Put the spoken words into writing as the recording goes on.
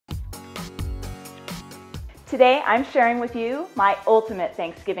Today I'm sharing with you my ultimate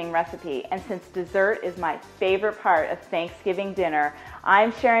Thanksgiving recipe, and since dessert is my favorite part of Thanksgiving dinner,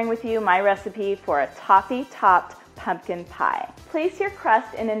 I'm sharing with you my recipe for a toffee topped pumpkin pie. Place your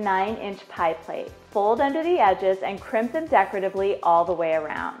crust in a 9-inch pie plate. Fold under the edges and crimp them decoratively all the way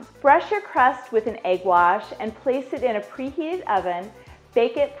around. Brush your crust with an egg wash and place it in a preheated oven.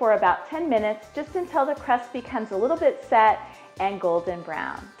 Bake it for about 10 minutes, just until the crust becomes a little bit set and golden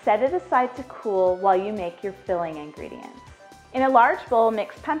brown. Set it aside to cool while you make your filling ingredients. In a large bowl,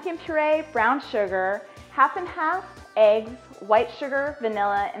 mix pumpkin puree, brown sugar, half and half, eggs, white sugar,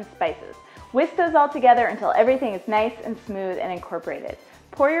 vanilla, and spices. Whisk those all together until everything is nice and smooth and incorporated.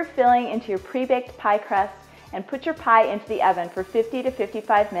 Pour your filling into your pre-baked pie crust and put your pie into the oven for 50 to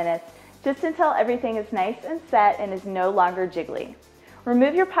 55 minutes, just until everything is nice and set and is no longer jiggly.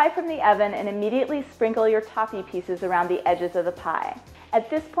 Remove your pie from the oven and immediately sprinkle your toffee pieces around the edges of the pie. At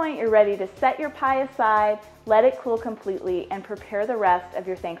this point, you're ready to set your pie aside, let it cool completely, and prepare the rest of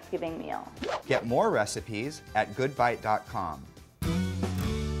your Thanksgiving meal. Get more recipes at goodbite.com.